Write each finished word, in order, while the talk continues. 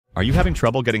Are you having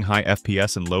trouble getting high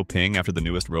FPS and low ping after the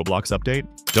newest Roblox update?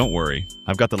 Don't worry,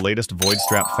 I've got the latest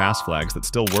Voidstrap fast flags that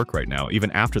still work right now,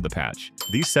 even after the patch.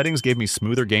 These settings gave me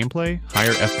smoother gameplay,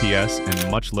 higher FPS,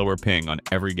 and much lower ping on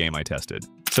every game I tested.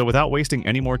 So without wasting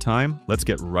any more time, let's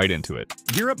get right into it.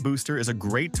 Gear Up Booster is a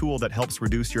great tool that helps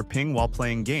reduce your ping while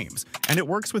playing games, and it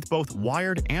works with both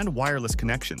wired and wireless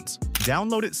connections.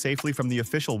 Download it safely from the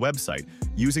official website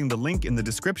using the link in the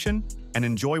description and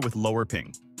enjoy with lower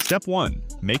ping. Step 1.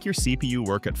 Make your CPU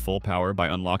work at full power by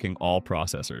unlocking all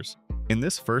processors. In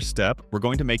this first step, we're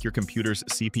going to make your computer's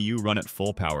CPU run at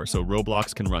full power so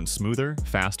Roblox can run smoother,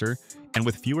 faster, and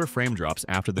with fewer frame drops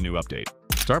after the new update.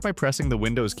 Start by pressing the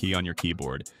Windows key on your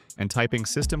keyboard and typing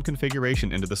System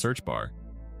Configuration into the search bar.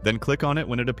 Then click on it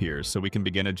when it appears so we can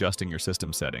begin adjusting your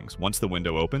system settings. Once the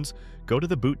window opens, go to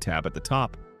the Boot tab at the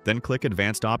top, then click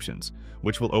Advanced Options,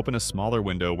 which will open a smaller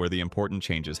window where the important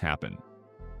changes happen.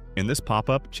 In this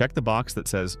pop-up, check the box that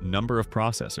says Number of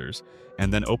Processors,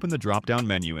 and then open the drop-down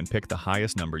menu and pick the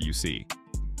highest number you see.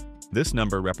 This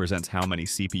number represents how many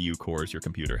CPU cores your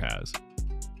computer has.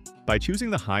 By choosing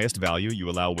the highest value, you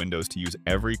allow Windows to use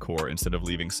every core instead of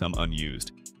leaving some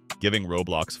unused, giving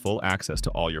Roblox full access to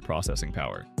all your processing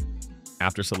power.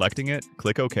 After selecting it,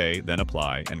 click OK, then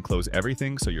Apply, and close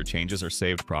everything so your changes are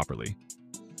saved properly.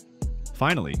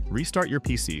 Finally, restart your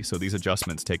PC so these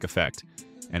adjustments take effect.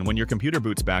 And when your computer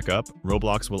boots back up,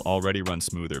 Roblox will already run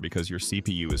smoother because your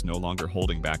CPU is no longer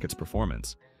holding back its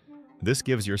performance. This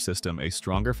gives your system a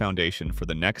stronger foundation for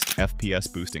the next FPS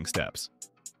boosting steps.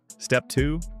 Step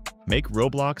 2. Make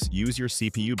Roblox use your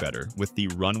CPU better with the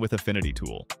Run With Affinity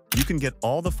tool. You can get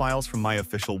all the files from my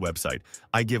official website.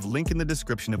 I give link in the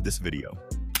description of this video.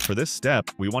 For this step,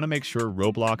 we want to make sure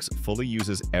Roblox fully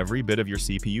uses every bit of your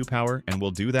CPU power, and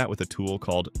we'll do that with a tool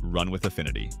called Run With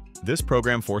Affinity. This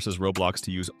program forces Roblox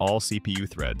to use all CPU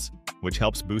threads, which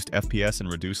helps boost FPS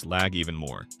and reduce lag even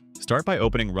more. Start by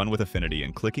opening Run With Affinity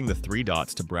and clicking the three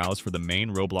dots to browse for the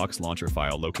main Roblox launcher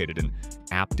file located in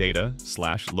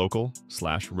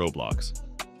appdata/local/Roblox.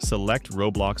 Select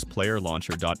Roblox Player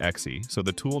Launcher.exe so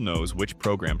the tool knows which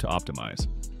program to optimize.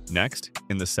 Next,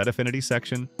 in the Set Affinity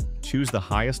section, choose the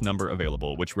highest number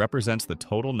available, which represents the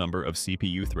total number of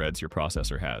CPU threads your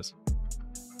processor has.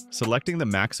 Selecting the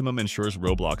maximum ensures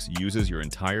Roblox uses your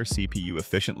entire CPU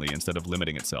efficiently instead of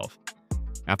limiting itself.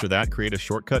 After that, create a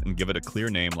shortcut and give it a clear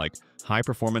name like High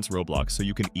Performance Roblox so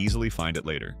you can easily find it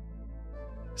later.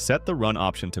 Set the Run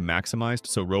option to Maximized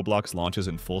so Roblox launches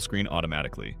in full screen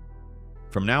automatically.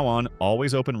 From now on,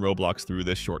 always open Roblox through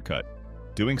this shortcut.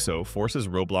 Doing so forces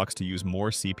Roblox to use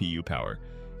more CPU power,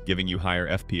 giving you higher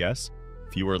FPS,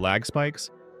 fewer lag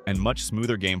spikes, and much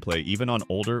smoother gameplay even on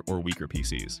older or weaker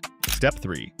PCs. Step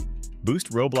 3. Boost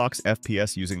Roblox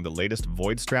FPS using the latest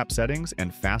Voidstrap settings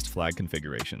and fast flag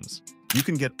configurations. You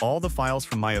can get all the files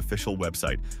from my official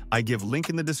website. I give link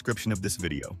in the description of this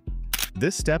video.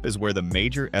 This step is where the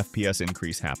major FPS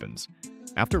increase happens.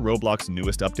 After Roblox's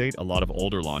newest update, a lot of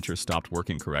older launchers stopped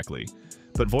working correctly.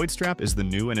 But Voidstrap is the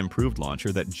new and improved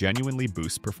launcher that genuinely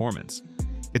boosts performance.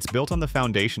 It's built on the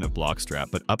foundation of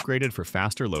Bloxstrap but upgraded for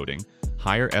faster loading,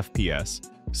 higher FPS,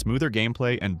 smoother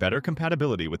gameplay, and better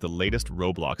compatibility with the latest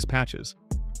Roblox patches.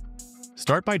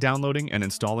 Start by downloading and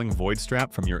installing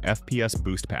Voidstrap from your FPS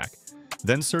Boost Pack.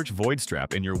 Then search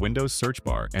Voidstrap in your Windows search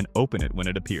bar and open it when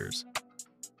it appears.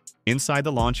 Inside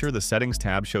the launcher, the Settings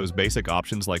tab shows basic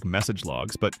options like message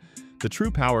logs, but the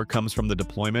true power comes from the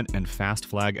Deployment and Fast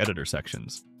Flag Editor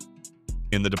sections.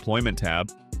 In the Deployment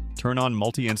tab, turn on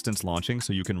multi-instance launching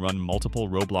so you can run multiple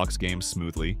Roblox games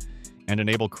smoothly, and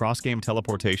enable cross-game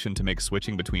teleportation to make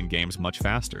switching between games much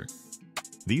faster.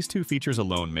 These two features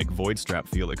alone make Voidstrap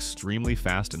feel extremely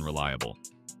fast and reliable.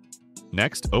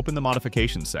 Next, open the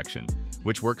Modifications section,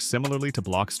 which works similarly to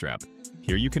Bloxstrap.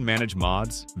 Here you can manage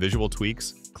mods, visual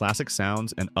tweaks, classic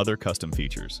sounds, and other custom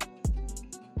features.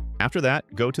 After that,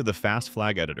 go to the Fast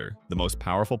Flag Editor, the most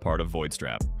powerful part of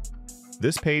Voidstrap.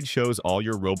 This page shows all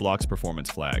your Roblox performance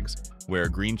flags, where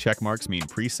green checkmarks mean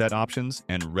preset options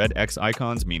and red X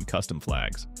icons mean custom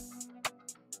flags.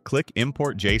 Click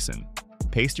Import JSON,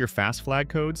 paste your fast flag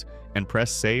codes, and press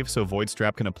Save so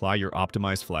Voidstrap can apply your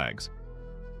optimized flags.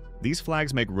 These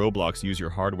flags make Roblox use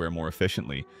your hardware more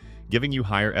efficiently, giving you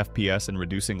higher FPS and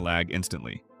reducing lag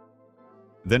instantly.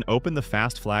 Then open the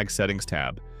Fast Flag Settings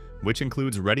tab, which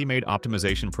includes ready-made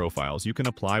optimization profiles you can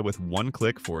apply with one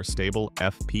click for stable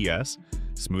FPS,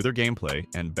 smoother gameplay,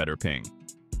 and better ping.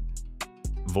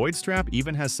 Voidstrap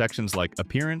even has sections like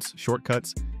Appearance,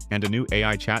 Shortcuts, and a new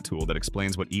AI chat tool that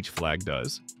explains what each flag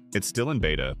does. It's still in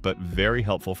beta, but very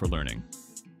helpful for learning.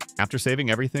 After saving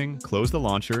everything, close the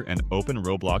launcher and open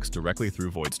Roblox directly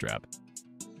through Voidstrap.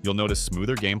 You'll notice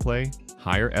smoother gameplay,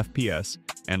 higher FPS,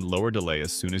 and lower delay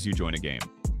as soon as you join a game.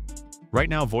 Right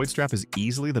now, Voidstrap is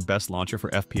easily the best launcher for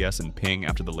FPS and ping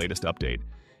after the latest update,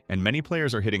 and many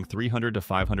players are hitting 300 to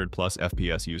 500 plus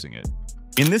FPS using it.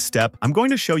 In this step, I'm going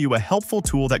to show you a helpful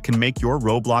tool that can make your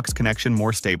Roblox connection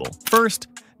more stable. First,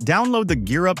 download the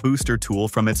Gear Up Booster tool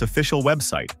from its official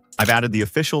website. I've added the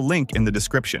official link in the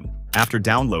description. After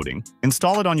downloading,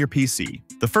 install it on your PC.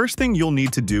 The first thing you'll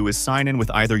need to do is sign in with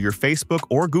either your Facebook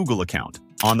or Google account.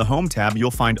 On the Home tab,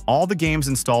 you'll find all the games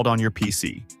installed on your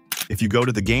PC. If you go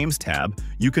to the Games tab,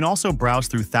 you can also browse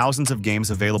through thousands of games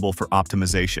available for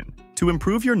optimization. To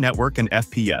improve your network and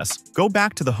FPS, go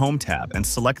back to the Home tab and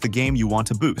select the game you want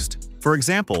to boost. For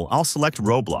example, I'll select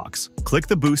Roblox, click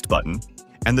the Boost button,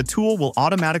 and the tool will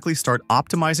automatically start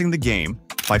optimizing the game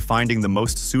by finding the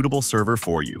most suitable server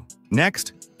for you.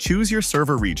 Next, choose your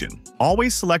server region.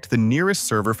 Always select the nearest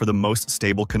server for the most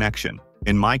stable connection.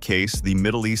 In my case, the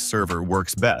Middle East server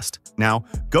works best. Now,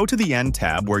 go to the End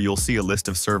tab where you'll see a list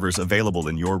of servers available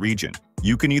in your region.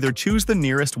 You can either choose the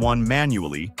nearest one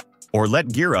manually or let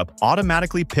GearUp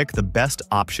automatically pick the best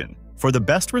option. For the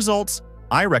best results,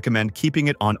 I recommend keeping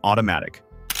it on automatic.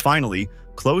 Finally,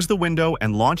 close the window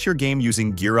and launch your game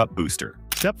using GearUp Booster.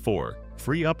 Step 4.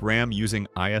 Free up RAM using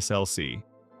ISLC,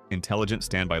 Intelligent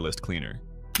Standby List Cleaner.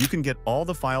 You can get all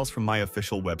the files from my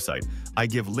official website. I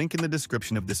give link in the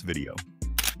description of this video.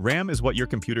 RAM is what your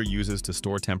computer uses to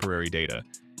store temporary data,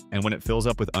 and when it fills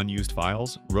up with unused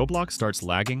files, Roblox starts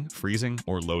lagging, freezing,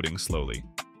 or loading slowly.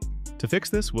 To fix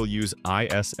this, we'll use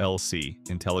ISLC,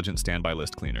 Intelligent Standby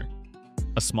List Cleaner,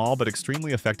 a small but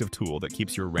extremely effective tool that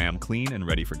keeps your RAM clean and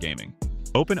ready for gaming.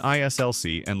 Open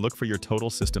ISLC and look for your total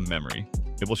system memory.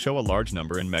 It will show a large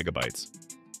number in megabytes,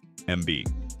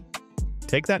 MB.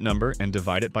 Take that number and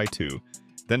divide it by 2,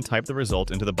 then type the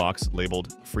result into the box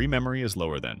labeled Free Memory is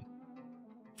Lower Than.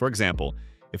 For example,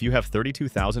 if you have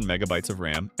 32,000 megabytes of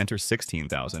RAM, enter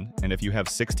 16,000, and if you have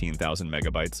 16,000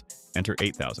 megabytes, enter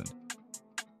 8,000.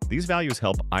 These values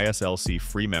help ISLC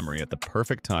free memory at the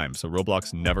perfect time so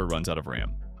Roblox never runs out of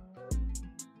RAM.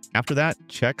 After that,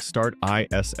 check Start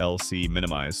ISLC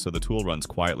Minimize so the tool runs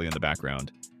quietly in the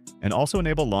background. And also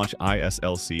enable Launch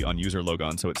ISLC on user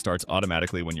logon so it starts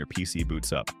automatically when your PC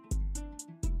boots up.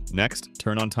 Next,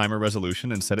 turn on timer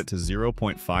resolution and set it to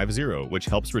 0.50, which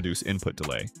helps reduce input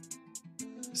delay.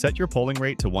 Set your polling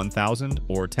rate to 1000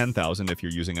 or 10,000 if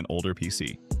you're using an older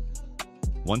PC.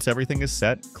 Once everything is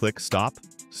set, click Stop,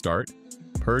 Start,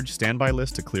 Purge Standby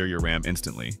List to clear your RAM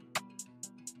instantly.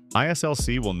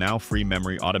 ISLC will now free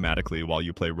memory automatically while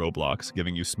you play Roblox,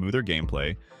 giving you smoother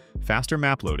gameplay, faster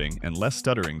map loading, and less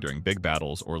stuttering during big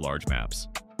battles or large maps.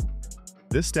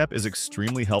 This step is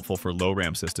extremely helpful for low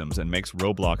RAM systems and makes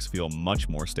Roblox feel much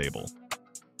more stable.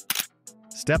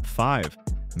 Step 5.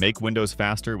 Make Windows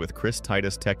faster with Chris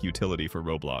Titus Tech Utility for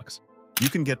Roblox. You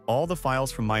can get all the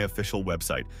files from my official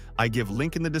website. I give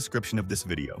link in the description of this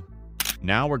video.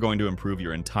 Now we're going to improve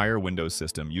your entire Windows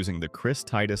system using the Chris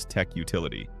Titus Tech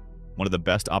Utility, one of the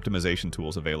best optimization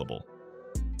tools available.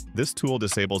 This tool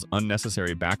disables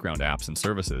unnecessary background apps and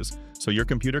services, so your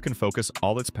computer can focus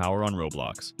all its power on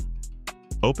Roblox.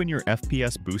 Open your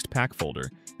FPS Boost Pack folder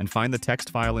and find the text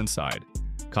file inside.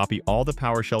 Copy all the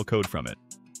PowerShell code from it.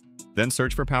 Then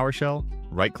search for PowerShell,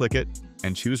 right-click it,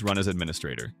 and choose Run as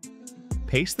Administrator.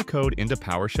 Paste the code into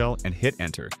PowerShell and hit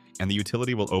Enter, and the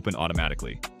utility will open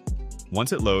automatically.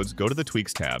 Once it loads, go to the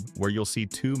Tweaks tab, where you'll see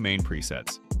 2 main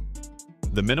presets.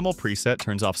 The Minimal preset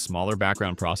turns off smaller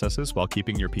background processes while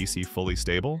keeping your PC fully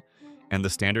stable, and the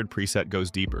Standard preset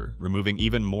goes deeper, removing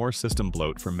even more system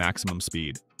bloat for maximum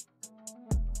speed.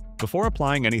 Before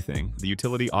applying anything, the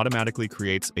utility automatically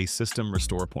creates a system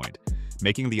restore point,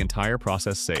 making the entire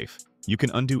process safe. You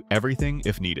can undo everything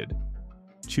if needed.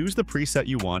 Choose the preset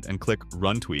you want and click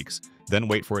Run Tweaks, then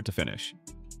wait for it to finish.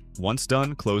 Once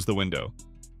done, close the window.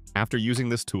 After using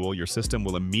this tool, your system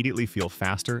will immediately feel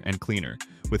faster and cleaner,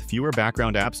 with fewer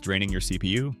background apps draining your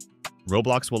CPU.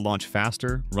 Roblox will launch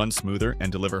faster, run smoother,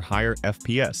 and deliver higher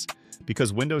FPS,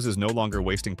 because Windows is no longer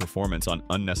wasting performance on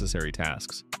unnecessary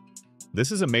tasks.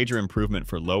 This is a major improvement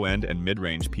for low-end and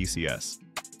mid-range PCs.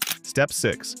 Step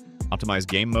 6. Optimize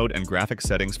game mode and graphics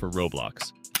settings for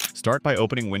Roblox. Start by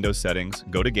opening Windows Settings,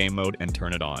 go to Game Mode, and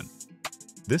turn it on.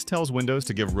 This tells Windows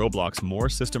to give Roblox more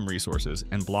system resources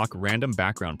and block random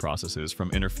background processes from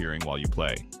interfering while you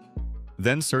play.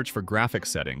 Then search for Graphics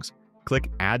Settings, click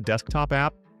Add Desktop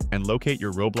App, and locate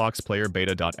your Roblox Player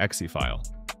Beta.exe file.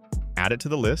 Add it to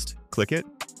the list, click it,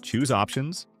 choose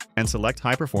Options, and select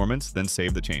High Performance, then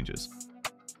save the changes.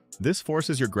 This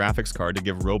forces your graphics card to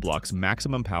give Roblox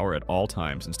maximum power at all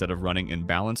times instead of running in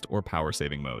balanced or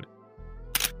power-saving mode.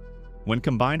 When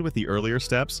combined with the earlier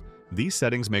steps, These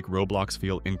settings make Roblox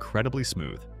feel incredibly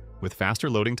smooth, with faster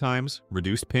loading times,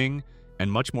 reduced ping, and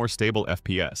much more stable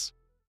FPS.